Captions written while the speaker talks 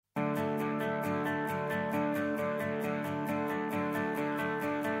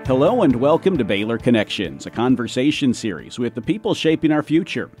Hello and welcome to Baylor Connections, a conversation series with the people shaping our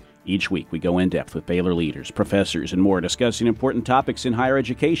future. Each week we go in depth with Baylor leaders, professors, and more, discussing important topics in higher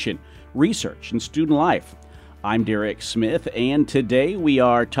education, research, and student life. I'm Derek Smith, and today we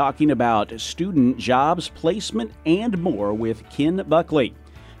are talking about student jobs, placement, and more with Ken Buckley.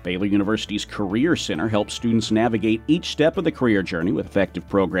 Baylor University's Career Center helps students navigate each step of the career journey with effective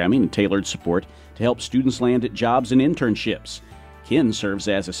programming and tailored support to help students land at jobs and internships. Ken serves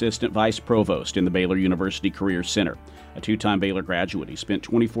as Assistant Vice Provost in the Baylor University Career Center. A two-time Baylor graduate, he spent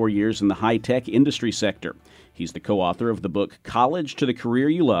 24 years in the high-tech industry sector. He's the co-author of the book College to the Career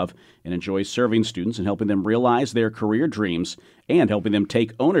You Love and enjoys serving students and helping them realize their career dreams and helping them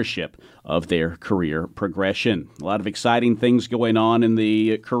take ownership of their career progression. A lot of exciting things going on in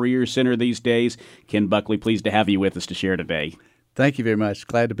the Career Center these days. Ken Buckley, pleased to have you with us to share today. Thank you very much.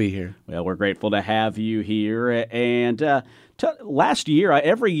 Glad to be here. Well, we're grateful to have you here. And last year,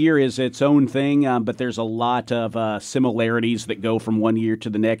 every year is its own thing, but there's a lot of similarities that go from one year to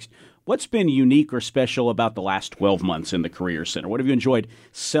the next. What's been unique or special about the last 12 months in the Career Center? What have you enjoyed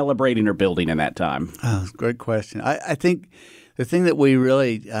celebrating or building in that time? Oh, great question. I think the thing that we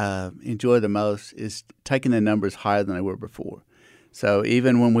really enjoy the most is taking the numbers higher than they were before. So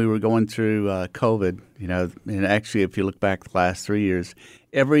even when we were going through COVID, and actually if you look back the last 3 years,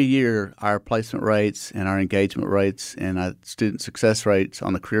 every year our placement rates and our engagement rates and our student success rates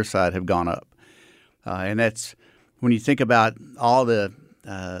on the career side have gone up. And that's when you think about all the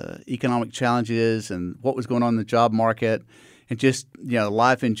economic challenges and what was going on in the job market and just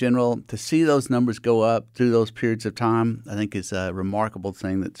life in general, to see those numbers go up through those periods of time, I think is a remarkable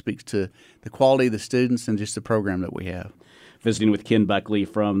thing that speaks to the quality of the students and just the program that we have. Visiting with Ken Buckley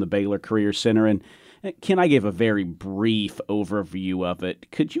from the Baylor Career Center. And Ken, I gave a very brief overview of it.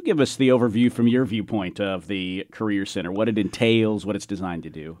 Could you give us the overview from your viewpoint of the Career Center, what it entails, what it's designed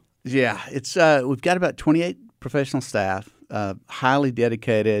to do? Yeah, it's we've got about 28 professional staff, highly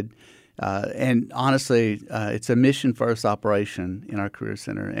dedicated, and honestly, it's a mission-first operation in our Career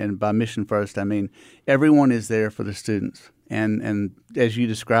Center. And by mission-first, I mean everyone is there for the students. And as you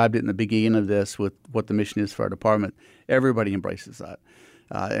described it in the beginning of this with what the mission is for our department, everybody embraces that.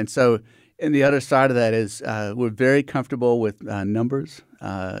 And the other side of that is we're very comfortable with numbers.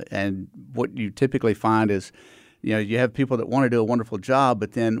 And what you typically find is, you have people that want to do a wonderful job,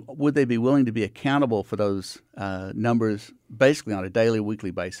 but then would they be willing to be accountable for those numbers basically on a daily,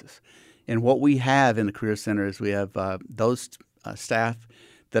 weekly basis? And what we have in the Career Center is we have those staff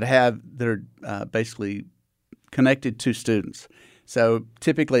that are basically connected to students. So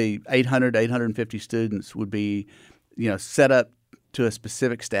typically 800, 850 students would be, set up to a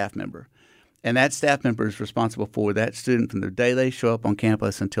specific staff member. And that staff member is responsible for that student from the day they show up on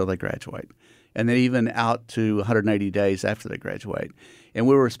campus until they graduate. And then even out to 180 days after they graduate. And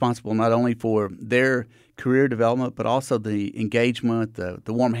we're responsible not only for their career development, but also the engagement, the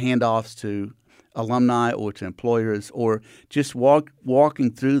warm handoffs to alumni or to employers, or just walking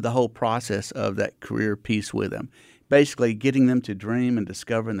through the whole process of that career piece with them. Basically getting them to dream and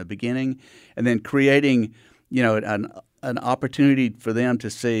discover in the beginning, and then creating, an opportunity for them to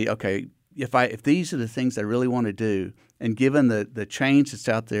see, okay, if these are the things I really want to do, and given the change that's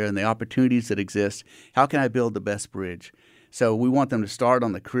out there and the opportunities that exist, how can I build the best bridge? So we want them to start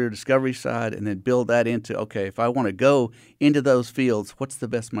on the career discovery side and then build that into, okay, if I want to go into those fields, what's the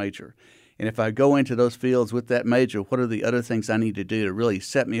best major? And if I go into those fields with that major, what are the other things I need to do to really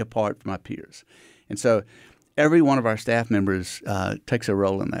set me apart from my peers? And so every one of our staff members takes a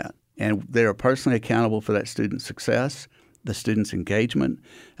role in that. And they are personally accountable for that student's success, the student's engagement,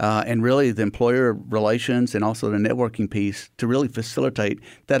 and really the employer relations and also the networking piece to really facilitate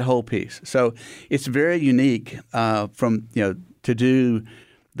that whole piece. So it's very unique to do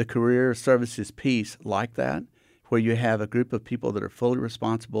the career services piece like that, where you have a group of people that are fully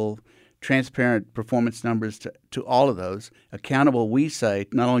responsible, transparent performance numbers to all of those, accountable, we say,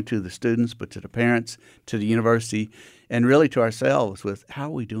 not only to the students, but to the parents, to the university, and really to ourselves with how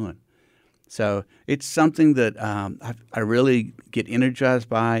are we doing? So it's something that I really get energized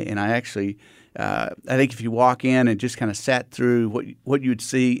by, and I actually I think if you walk in and just kind of sat through what you'd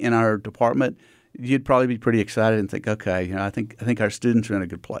see in our department, you'd probably be pretty excited and think, okay, I think our students are in a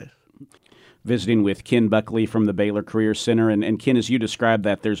good place. Visiting with Ken Buckley from the Baylor Career Center. And Ken, as you described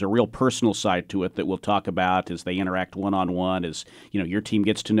that, there's a real personal side to it that we'll talk about as they interact one-on-one, as your team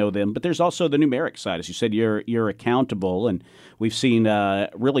gets to know them. But there's also the numeric side. As you said, you're accountable, and we've seen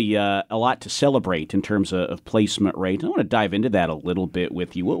really a lot to celebrate in terms of placement rate. I want to dive into that a little bit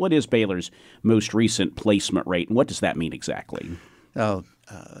with you. What is Baylor's most recent placement rate, and what does that mean exactly? Oh,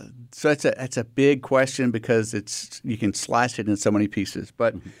 So that's a big question because you can slice it in so many pieces.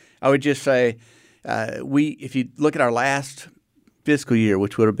 But I would just say if you look at our last fiscal year,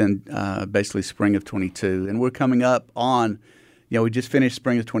 which would have been basically spring of 22, and we're coming up on, we just finished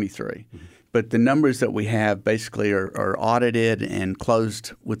spring of 23. But the numbers that we have basically are audited and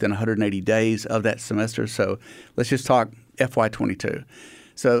closed within 180 days of that semester. So let's just talk FY22.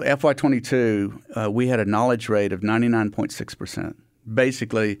 So FY22, we had a knowledge rate of 99.6%.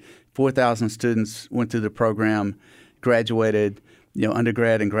 Basically, 4,000 students went through the program, graduated,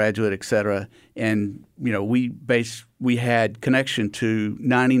 undergrad and graduate, et cetera. And, we had connection to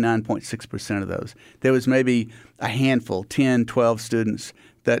 99.6% of those. There was maybe a handful, 10, 12 students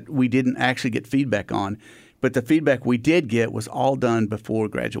that we didn't actually get feedback on. But the feedback we did get was all done before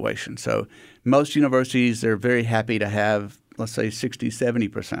graduation. So most universities, they're very happy to have, let's say, 60,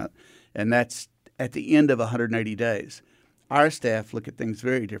 70%. And that's at the end of 180 days. Our staff look at things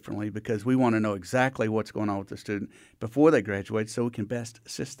very differently because we want to know exactly what's going on with the student before they graduate so we can best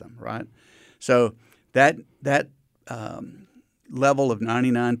assist them, right? So that level of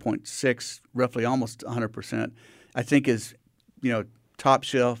 99.6, roughly almost 100%, I think is, top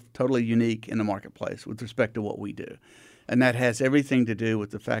shelf, totally unique in the marketplace with respect to what we do. And that has everything to do with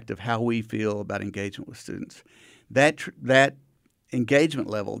the fact of how we feel about engagement with students. That engagement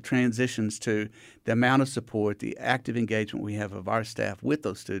level transitions to the amount of support, the active engagement we have of our staff with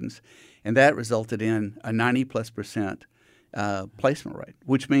those students, and that resulted in a 90+% placement rate,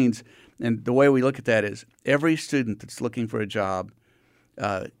 which means, and the way we look at that is every student that's looking for a job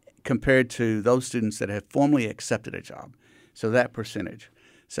compared to those students that have formally accepted a job, so that percentage.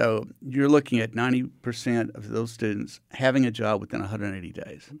 So you're looking at 90% of those students having a job within 180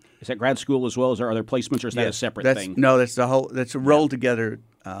 days. Is that grad school as well? Are there placements, or is that a separate thing? No, that's the whole. That's a rolled together.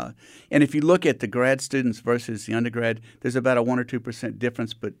 And if you look at the grad students versus the undergrad, there's about a 1 or 2%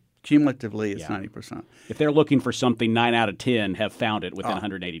 difference, but cumulatively it's 90%. If they're looking for something, 9 out of 10 have found it within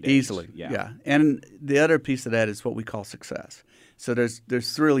 180 days. Easily, yeah. And the other piece of that is what we call success. So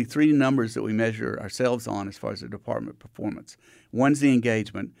there's really three numbers that we measure ourselves on as far as the department performance. One's the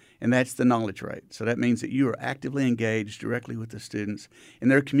engagement, and that's the knowledge rate. So that means that you are actively engaged directly with the students,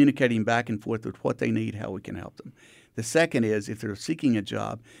 and they're communicating back and forth with what they need, how we can help them. The second is if they're seeking a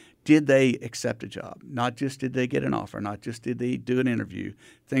job, did they accept a job? Not just did they get an offer, not just did they do an interview,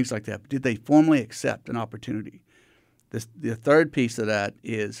 things like that, but did they formally accept an opportunity? The third piece of that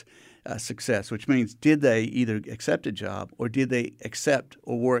is success, which means did they either accept a job or did they accept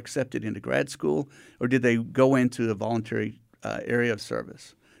or were accepted into grad school or did they go into a voluntary area of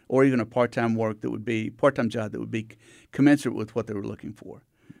service or even a part-time job that would be commensurate with what they were looking for.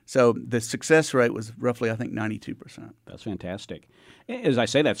 So the success rate was roughly, I think, 92%. That's fantastic. As I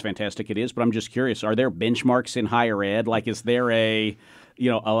say, that's fantastic. It is, but I'm just curious, are there benchmarks in higher ed? Like, is there a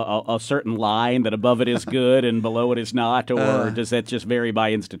certain line that above it is good and below it is not, or does that just vary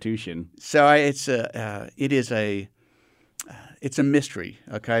by institution? So it's a mystery.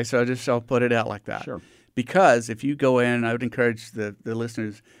 Okay, so I'll put it out like that. Sure. Because if you go in, I would encourage the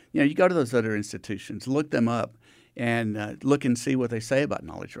listeners, you go to those other institutions, look them up, and look and see what they say about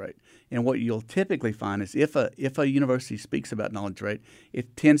knowledge rate. And what you'll typically find is if a university speaks about knowledge rate,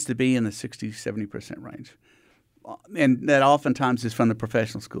 it tends to be in the 60-70% range. And that oftentimes is from the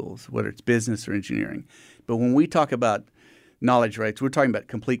professional schools, whether it's business or engineering. But when we talk about knowledge rates, we're talking about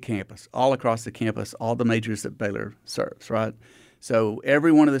complete campus, all across the campus, all the majors that Baylor serves, right? So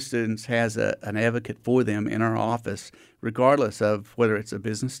every one of the students has an advocate for them in our office, regardless of whether it's a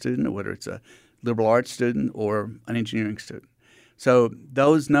business student or whether it's a liberal arts student or an engineering student. So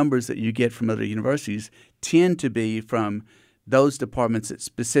those numbers that you get from other universities tend to be from those departments that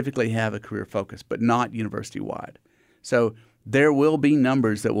specifically have a career focus, but not university-wide. So there will be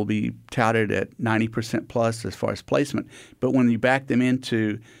numbers that will be touted at 90% plus as far as placement, but when you back them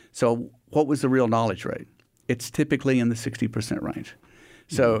into, so what was the real knowledge rate? It's typically in the 60% range.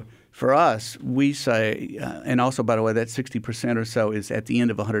 So for us, we say, and also, by the way, that 60% or so is at the end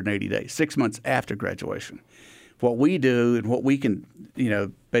of 180 days, 6 months after graduation. What we do and what we can,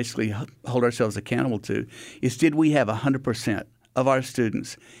 basically hold ourselves accountable to is did we have 100% of our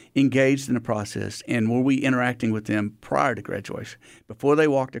students engaged in the process and were we interacting with them prior to graduation? Before they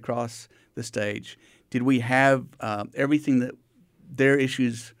walked across the stage, did we have everything that their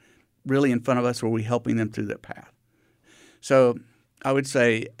issues really in front of us, or were we helping them through that path? So I would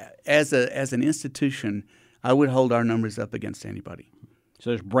say as an institution, I would hold our numbers up against anybody. So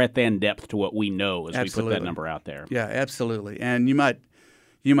there's breadth and depth to what we know as Absolutely. We put that number out there. Yeah, absolutely. And you might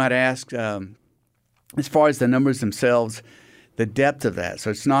ask, as far as the numbers themselves, the depth of that. So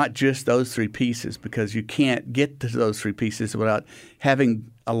it's not just those three pieces, because you can't get to those three pieces without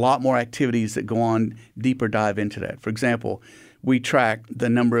having a lot more activities that go on, deeper dive into that. For example, we track the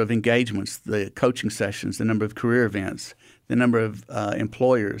number of engagements, the coaching sessions, the number of career events, the number of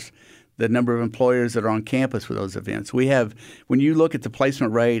employers, the number of employers that are on campus for those events. We have, when you look at the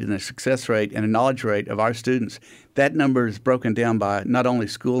placement rate and the success rate and the knowledge rate of our students, that number is broken down by not only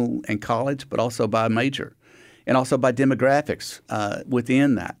school and college, but also by major and also by demographics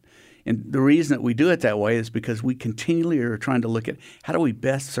within that. And the reason that we do it that way is because we continually are trying to look at how do we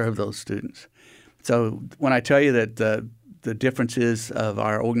best serve those students. So when I tell you that the differences of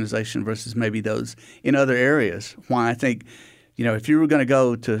our organization versus maybe those in other areas, why I think, if you were going to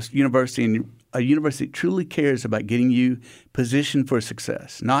go to university, and a university truly cares about getting you positioned for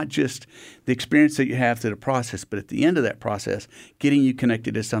success, not just the experience that you have through the process, but at the end of that process, getting you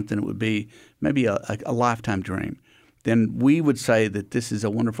connected to something that would be maybe a lifetime dream, then we would say that this is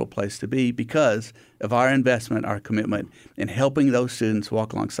a wonderful place to be because of our investment, our commitment, in helping those students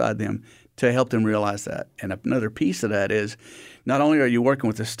walk alongside them to help them realize that. And another piece of that is not only are you working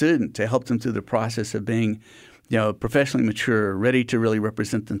with a student to help them through the process of being professionally mature, ready to really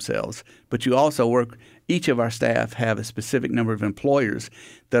represent themselves, but you also work, each of our staff have a specific number of employers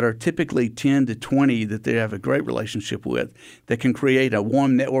that are typically 10 to 20 that they have a great relationship with that can create a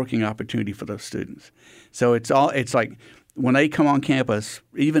warm networking opportunity for those students. So it's like when they come on campus,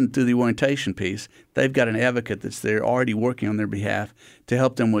 even through the orientation piece, they've got an advocate that's there already working on their behalf to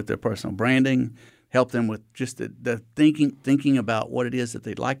help them with their personal branding, help them with just the thinking about what it is that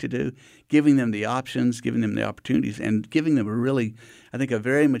they'd like to do, giving them the options, giving them the opportunities, and giving them a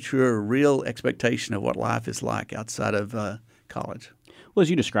very mature, real expectation of what life is like outside of college. Well, as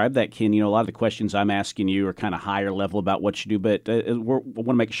you described that, Ken, a lot of the questions I'm asking you are kind of higher level about what you do, but I want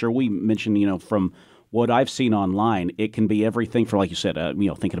to make sure we mention, from what I've seen online, it can be everything from, like you said,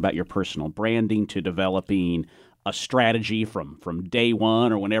 thinking about your personal branding to developing a strategy from day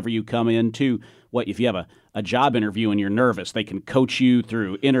one or whenever you come in to if you have a job interview and you're nervous, they can coach you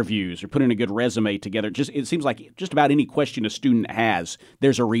through interviews or putting a good resume together. It seems like just about any question a student has,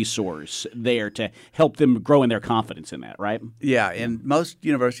 there's a resource there to help them grow in their confidence in that, right? Yeah, and most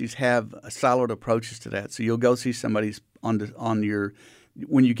universities have siloed approaches to that. So you'll go see somebody's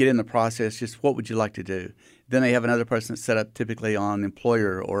when you get in the process, just what would you like to do? Then they have another person that's set up typically on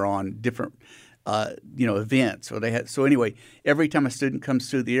employer or on different events, so anyway, every time a student comes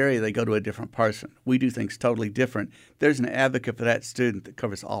through the area, they go to a different person. We do things totally different. There's an advocate for that student that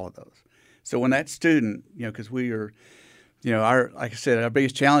covers all of those. So when that student, because we are, like I said, our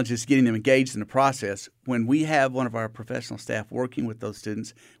biggest challenge is getting them engaged in the process. When we have one of our professional staff working with those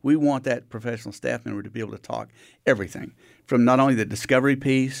students, we want that professional staff member to be able to talk everything from not only the discovery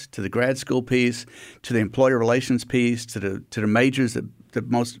piece to the grad school piece to the employer relations piece to the majors that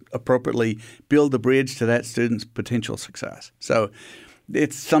most appropriately build the bridge to that student's potential success. So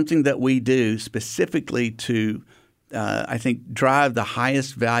it's something that we do specifically to, I think, drive the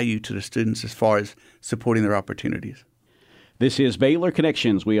highest value to the students as far as supporting their opportunities. This is Baylor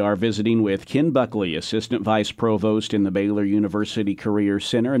Connections. We are visiting with Ken Buckley, Assistant Vice Provost in the Baylor University Career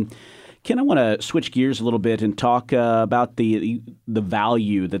Center. And Ken, I want to switch gears a little bit and talk about the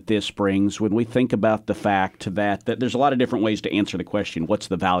value that this brings when we think about the fact that there's a lot of different ways to answer the question, what's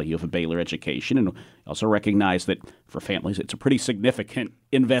the value of a Baylor education? And also recognize that for families, it's a pretty significant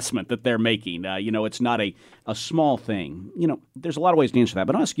investment that they're making. It's not a small thing. There's a lot of ways to answer that.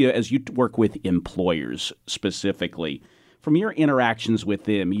 But I'll ask you, as you work with employers specifically, from your interactions with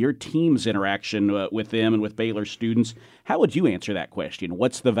them, your team's interaction with them and with Baylor students, how would you answer that question?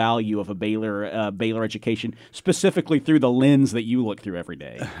 What's the value of a Baylor education, specifically through the lens that you look through every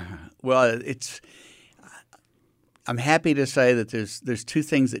day? Well, I'm happy to say that there's two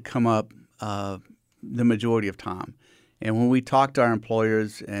things that come up the majority of time. And when we talk to our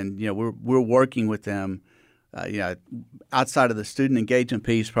employers and we're working with them, outside of the student engagement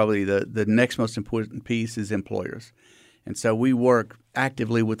piece, probably the next most important piece is employers. And so we work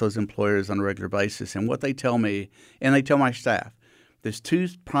actively with those employers on a regular basis. And what they tell me, and they tell my staff, there's two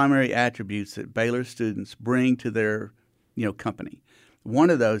primary attributes that Baylor students bring to their company.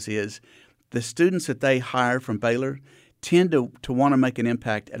 One of those is the students that they hire from Baylor tend to want to make an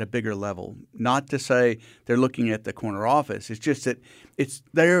impact at a bigger level. Not to say they're looking at the corner office. It's just that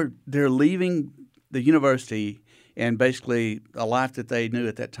they're leaving the university and basically a life that they knew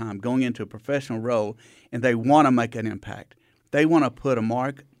at that time, going into a professional role, and they want to make an impact. They want to put a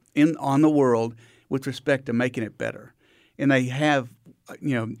mark on the world with respect to making it better. And they have,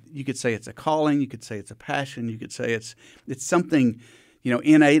 you could say it's a calling, you could say it's a passion, you could say it's something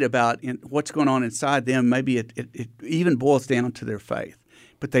innate about what's going on inside them. Maybe it even boils down to their faith.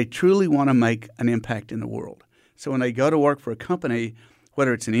 But they truly want to make an impact in the world. So when they go to work for a company,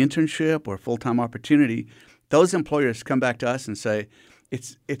 whether it's an internship or a full-time opportunity, those employers come back to us and say,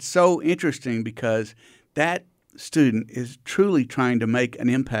 it's so interesting because that student is truly trying to make an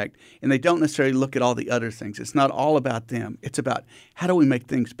impact, and they don't necessarily look at all the other things. It's not all about them. It's about how do we make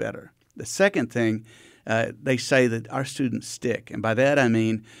things better. The second thing, they say that our students stick. And by that I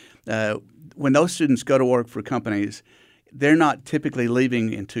mean when those students go to work for companies, they're not typically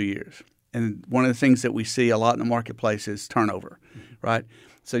leaving in 2 years. And one of the things that we see a lot in the marketplace is turnover, right?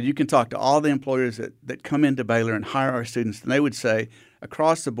 So you can talk to all the employers that come into Baylor and hire our students, and they would say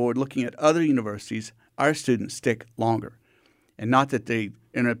across the board, looking at other universities, our students stick longer. And not that they're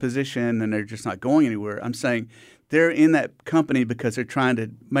in a position and they're just not going anywhere. I'm saying they're in that company because they're trying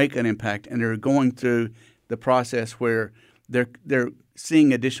to make an impact, and they're going through the process where they're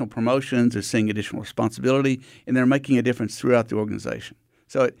seeing additional promotions, they're seeing additional responsibility, and they're making a difference throughout the organization.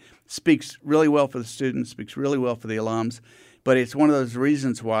 So it speaks really well for the students, speaks really well for the alums, but it's one of those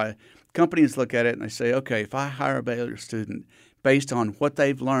reasons why companies look at it and they say, okay, if I hire a Baylor student based on what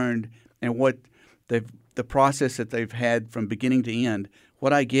they've learned and what the process that they've had from beginning to end,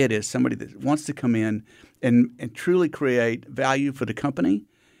 what I get is somebody that wants to come in and truly create value for the company.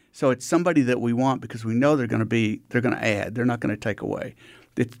 So it's somebody that we want because we know they're going to add. They're not going to take away.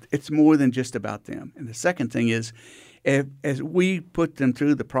 It's more than just about them. And the second thing is, as we put them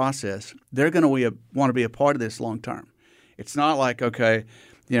through the process, they're going to want to be a part of this long term. It's not like, okay,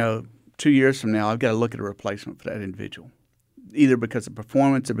 2 years from now, I've got to look at a replacement for that individual, either because of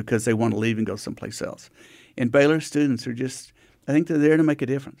performance or because they want to leave and go someplace else. And Baylor students are I think they're there to make a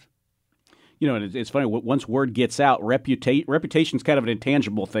difference. It's funny. Once word gets out, reputation's kind of an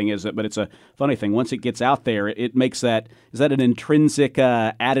intangible thing, is it? But it's a funny thing. Once it gets out there, it makes is that an intrinsic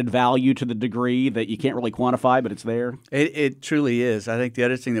added value to the degree that you can't really quantify, but it's there? It truly is. I think the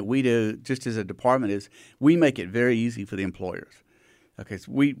other thing that we do, just as a department, is we make it very easy for the employers. Okay,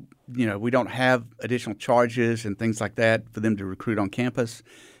 so we don't have additional charges and things like that for them to recruit on campus.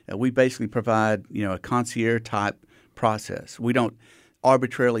 We basically provide, a concierge type process. We don't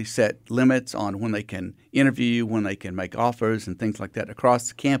arbitrarily set limits on when they can interview, when they can make offers and things like that across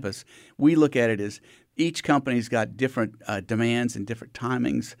the campus. We look at it as each company's got different demands and different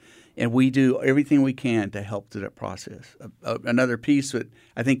timings, and we do everything we can to help through that process. Another piece that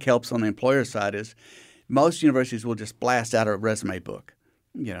I think helps on the employer side is most universities will just blast out a resume book.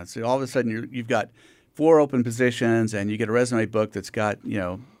 So all of a sudden you've got 4 open positions and you get a resume book that's got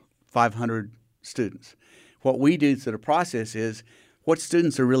 500 students. What we do through the process is what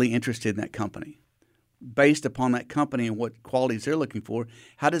students are really interested in that company. Based upon that company and what qualities they're looking for,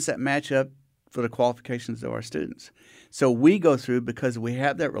 how does that match up for the qualifications of our students? So we go through, because we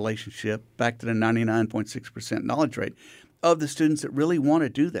have that relationship, back to the 99.6% knowledge rate, of the students that really want to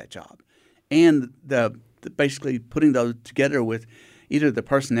do that job. And basically putting those together with either the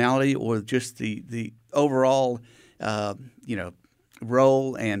personality or just the overall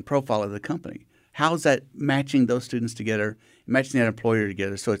role and profile of the company. How's that matching those students together, matching that employer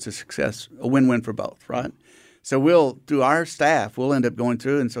together, so it's a success, a win-win for both, right? So through our staff, we'll end up going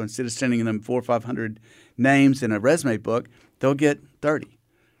through, and so instead of sending them 400 or 500 names in a resume book, they'll get 30,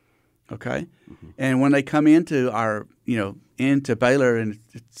 okay? Mm-hmm. And when they come into into Baylor, and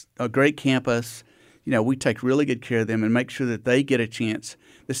it's a great campus, we take really good care of them and make sure that they get a chance.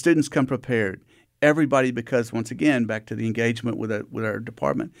 The students come prepared. Everybody, because once again, back to the engagement with our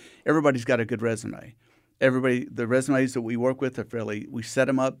department, everybody's got a good resume. The resumes that we work with we set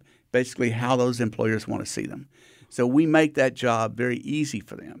them up basically how those employers want to see them. So we make that job very easy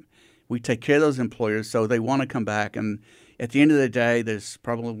for them. We take care of those employers so they want to come back. And at the end of the day, there's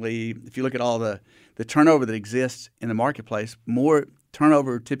probably, if you look at all the turnover that exists in the marketplace, more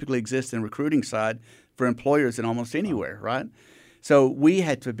turnover typically exists in the recruiting side for employers than almost anywhere, right? So we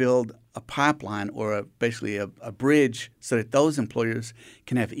had to build a pipeline or basically a bridge so that those employers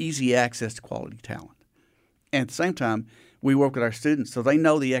can have easy access to quality talent. And at the same time, we work with our students so they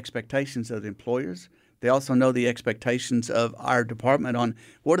know the expectations of the employers. They also know the expectations of our department on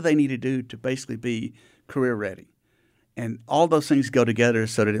what do they need to do to basically be career ready. And all those things go together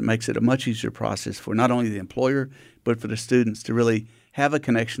so that it makes it a much easier process for not only the employer but for the students to really have a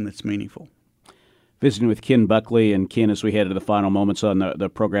connection that's meaningful. Visiting with Ken Buckley. And Ken, as we head to the final moments on the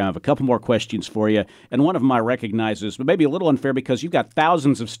program, I have a couple more questions for you. And one of them I recognize is, but maybe a little unfair, because you've got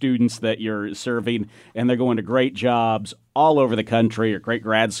thousands of students that you're serving, and they're going to great jobs all over the country or great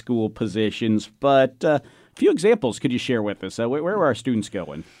grad school positions. But a few examples could you share with us? Where are our students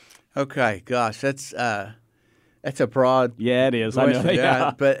going? Okay, gosh, that's That's a broad. Yeah, it is. I know.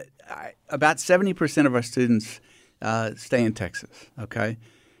 Yeah. But about 70% of our students stay in Texas. Okay,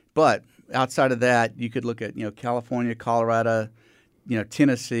 but outside of that, you could look at California, Colorado,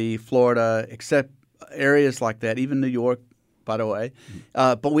 Tennessee, Florida, except areas like that, even New York, by the way.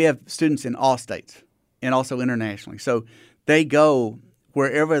 But we have students in all states and also internationally. So they go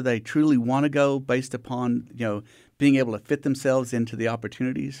wherever they truly want to go based upon being able to fit themselves into the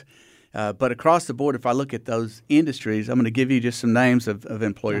opportunities. But across the board, if I look at those industries, I'm going to give you just some names of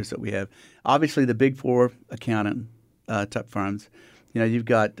employers that we have. Obviously, the Big Four accountant type firms. You've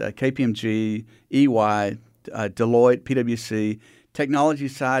got KPMG, EY, Deloitte, PwC. Technology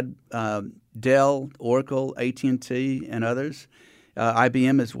side, Dell, Oracle, AT&T, and others.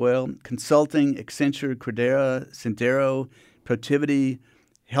 IBM as well. Consulting, Accenture, Credera, Sendero, Protiviti.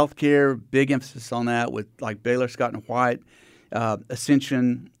 Healthcare, big emphasis on that with like Baylor, Scott & White.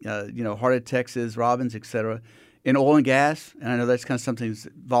 Ascension, Heart of Texas, Robbins, et cetera. In oil and gas, and I know that's kind of something that's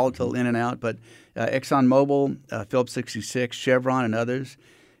volatile in and out, but ExxonMobil, Phillips 66, Chevron, and others.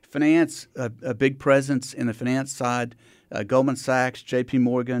 Finance, a big presence in the finance side, Goldman Sachs, J.P.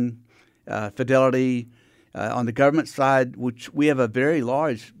 Morgan, Fidelity. On the government side, which we have a very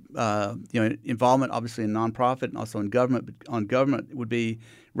large involvement, obviously in nonprofit and also in government. But on government would be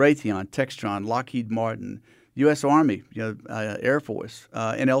Raytheon, Textron, Lockheed Martin, U.S. Army, Air Force,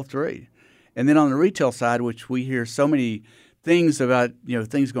 and L3. And then on the retail side, which we hear so many things about,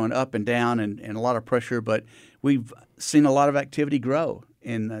 things going up and down and a lot of pressure, but we've seen a lot of activity grow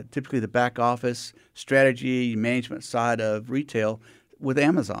in typically the back office, strategy, management side of retail with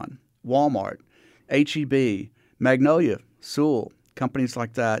Amazon, Walmart, H-E-B, Magnolia, Sewell, companies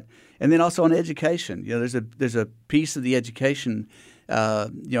like that. And then also in education, there's a piece of the education,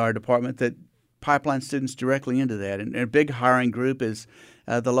 our department that pipeline students directly into that. And a big hiring group is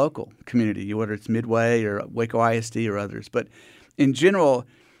the local community, whether it's Midway or Waco ISD or others. But in general,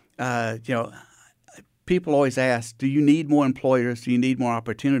 people always ask, do you need more employers? Do you need more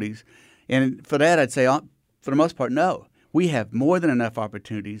opportunities? And for that, I'd say, for the most part, no. We have more than enough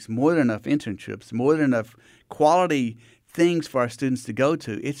opportunities, more than enough internships, more than enough quality things for our students to go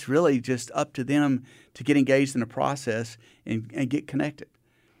to. It's really just up to them to get engaged in the process and get connected.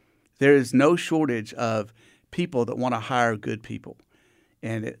 There is no shortage of people that want to hire good people.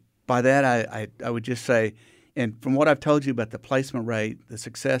 And by that, I would just say, and from what I've told you about the placement rate, the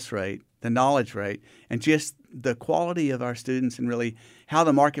success rate, the knowledge rate, and just the quality of our students and really how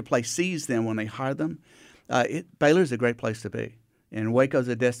the marketplace sees them when they hire them, Baylor's a great place to be. And Waco's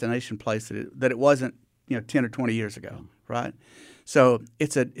a destination place that it wasn't 10 or 20 years ago, right? So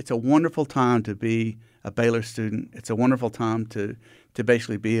it's a wonderful time to be a Baylor student. It's a wonderful time to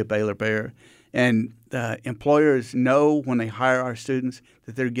basically be a Baylor Bear. And employers know when they hire our students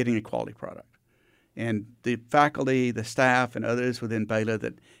that they're getting a quality product. And the faculty, the staff, and others within Baylor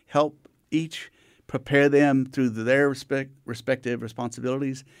that help each prepare them through their respective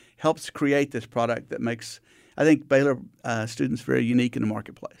responsibilities helps create this product that makes, I think, Baylor students very unique in the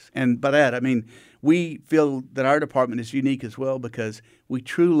marketplace. And by that, I mean we feel that our department is unique as well because we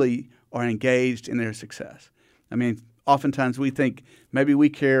truly are engaged in their success. I mean, oftentimes we think maybe we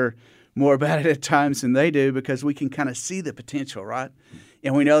care more about it at times than they do because we can kind of see the potential, right?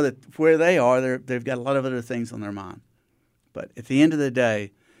 And we know that where they are, they've got a lot of other things on their mind. But at the end of the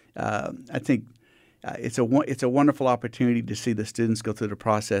day, I think it's a wonderful opportunity to see the students go through the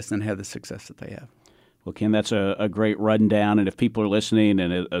process and have the success that they have. Well, Ken, that's a great rundown. And if people are listening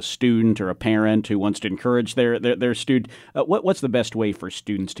and a student or a parent who wants to encourage their student, what's the best way for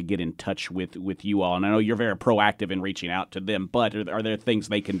students to get in touch with you all? And I know you're very proactive in reaching out to them, but are there things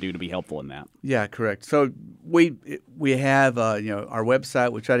they can do to be helpful in that? Yeah, correct. So we have our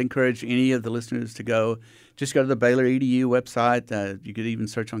website, which I'd encourage any of the listeners to go. Just go to the Baylor EDU website. You could even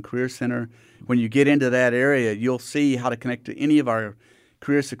search on Career Center. When you get into that area, you'll see how to connect to any of our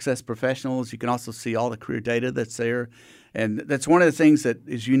career success professionals. You can also see all the career data that's there. And that's one of the things that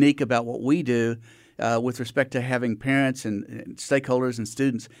is unique about what we do with respect to having parents and stakeholders and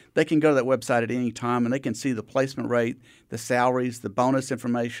students. They can go to that website at any time and they can see the placement rate, the salaries, the bonus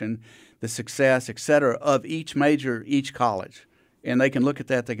information, the success, et cetera, of each major, each college. And they can look at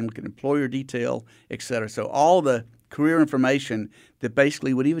that. They can look at employer detail, et cetera. So all the career information that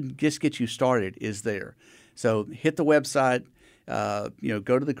basically would even just get you started is there. So hit the website.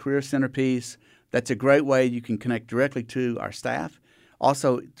 Go to the Career Center piece. That's a great way you can connect directly to our staff.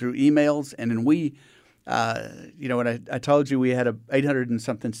 Also through emails. And then we, when I told you we had 800 and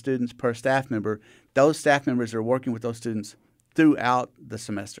something students per staff member, those staff members are working with those students throughout the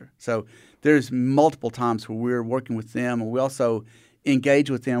semester. So there's multiple times where we're working with them. And we also engage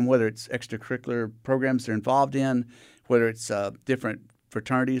with them, whether it's extracurricular programs they're involved in, whether it's different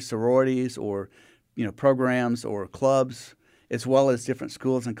fraternities, sororities, or programs or clubs, as well as different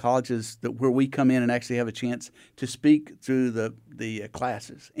schools and colleges where we come in and actually have a chance to speak through the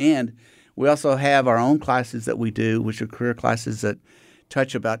classes. And we also have our own classes that we do, which are career classes that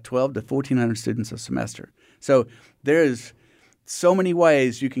touch about 1,200 to 1,400 students a semester. So there's so many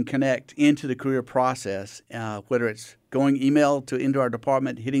ways you can connect into the career process, whether it's going email into our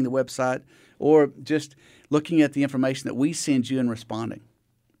department, hitting the website, or just looking at the information that we send you and responding.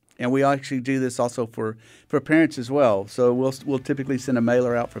 And we actually do this also for parents as well. So we'll typically send a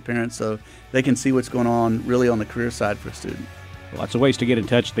mailer out for parents so they can see what's going on really on the career side for a student. Lots of ways to get in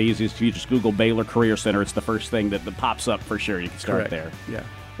touch. The easiest, if you just Google Baylor Career Center, it's the first thing that pops up for sure. You can start there. Yeah.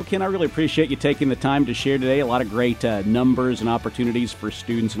 Well, Ken, I really appreciate you taking the time to share today. A lot of great numbers and opportunities for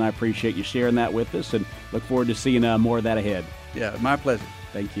students, and I appreciate you sharing that with us and look forward to seeing more of that ahead. Yeah, my pleasure.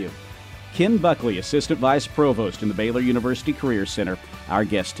 Thank you. Ken Buckley, Assistant Vice Provost in the Baylor University Career Center, our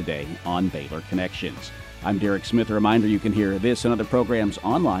guest today on Baylor Connections. I'm Derek Smith. A reminder, you can hear this and other programs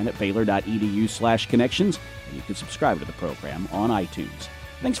online at baylor.edu/connections, and you can subscribe to the program on iTunes.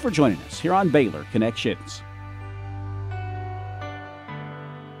 Thanks for joining us here on Baylor Connections.